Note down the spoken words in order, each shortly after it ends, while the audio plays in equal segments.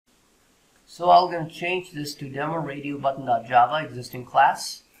So I'm going to change this to DemoRadioButton.java, existing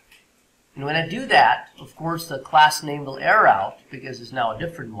class. And when I do that, of course, the class name will error out because it's now a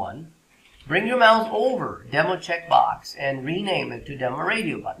different one. Bring your mouse over demo checkbox and rename it to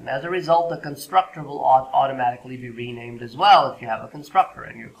DemoRadioButton. As a result, the constructor will automatically be renamed as well if you have a constructor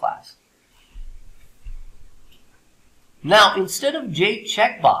in your class. Now, instead of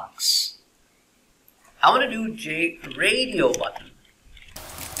JCheckbox, I want to do JRadioButton.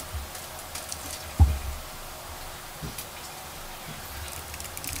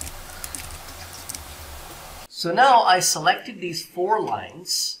 So now I selected these 4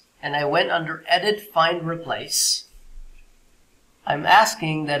 lines and I went under Edit, Find, Replace. I'm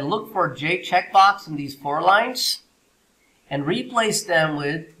asking that look for JCheckbox in these 4 lines and replace them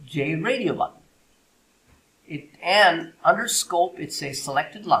with JRadioButton. And under Scope it says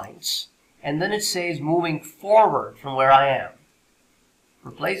Selected Lines, and then it says Moving Forward from where I am.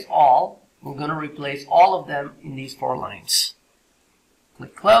 Replace all. We're going to replace all of them in these 4 lines.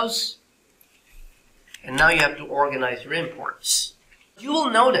 Click Close. And now you have to organize your imports. You will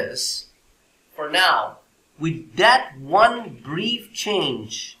notice, for now, with that one brief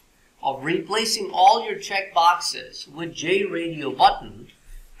change of replacing all your checkboxes with JRadioButton,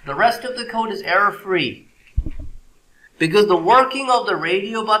 the rest of the code is error-free. Because the working of the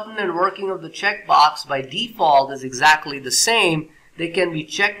radio button and working of the checkbox by default is exactly the same, they can be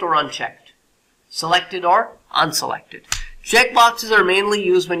checked or unchecked, selected or unselected. Checkboxes are mainly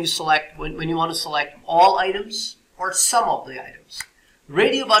used when you want to select all items or some of the items.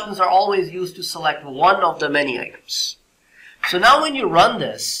 Radio buttons are always used to select one of the many items. So now when you run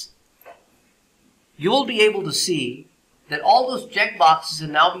this, you will be able to see that all those checkboxes are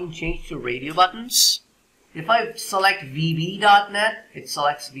now being changed to radio buttons. If I select VB.net, it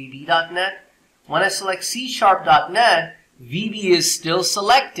selects VB.net. When I select C#.net, VB is still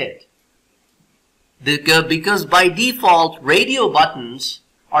selected. Because by default, radio buttons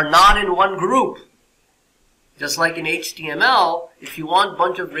are not in one group. Just like in HTML, if you want a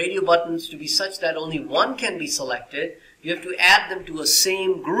bunch of radio buttons to be such that only one can be selected, you have to add them to a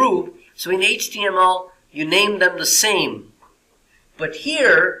same group. So in HTML, you name them the same. But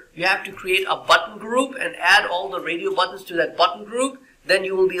here, you have to create a button group and add all the radio buttons to that button group. Then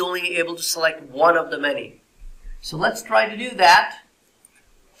you will be only able to select one of the many. So let's try to do that.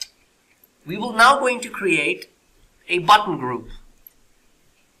 We will now going to create a button group,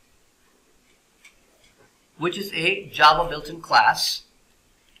 which is a Java built-in class.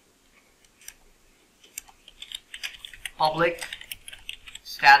 Public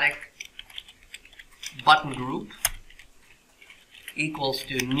static button group equals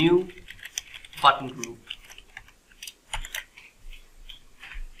to new button group.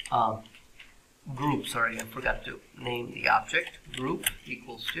 Sorry, I forgot to name the object. Group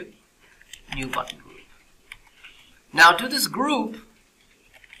equals to new button group. Now to this group,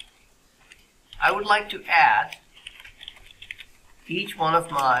 I would like to add each one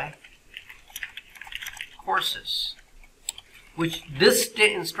of my courses, which this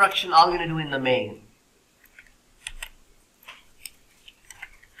instruction I'm going to do in the main.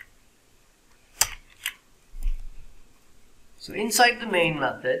 So inside the main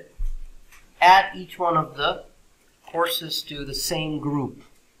method, add each one of the courses to the same group.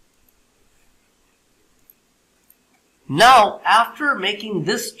 Now, after making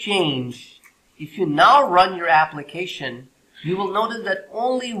this change, if you now run your application, you will notice that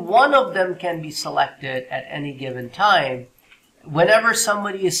only one of them can be selected at any given time. Whenever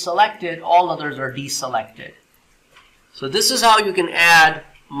somebody is selected, all others are deselected. So this is how you can add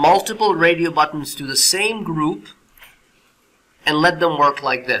multiple radio buttons to the same group and let them work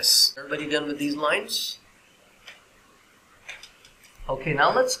like this. Everybody done with these lines? Okay,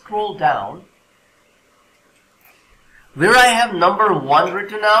 now let's scroll down. Where I have number 1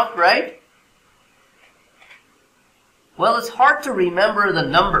 written out, right? Well, it's hard to remember the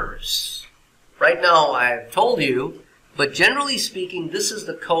numbers. Right now, I've told you, but generally speaking, this is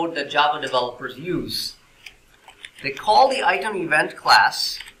the code that Java developers use. They call the item event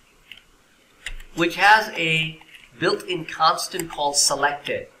class, which has a built-in constant called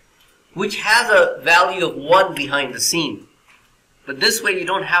selected, which has a value of 1 behind the scene. But this way, you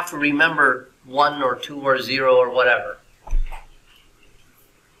don't have to remember 1 or 2 or 0 or whatever.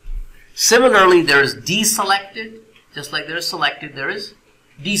 Similarly, there is deselected. Just like there is selected, there is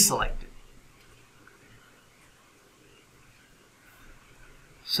deselected.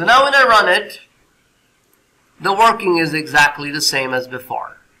 So now when I run it, the working is exactly the same as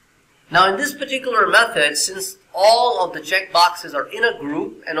before. Now in this particular method, since all of the checkboxes are in a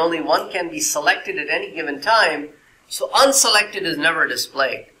group and only one can be selected at any given time, so unselected is never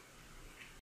displayed.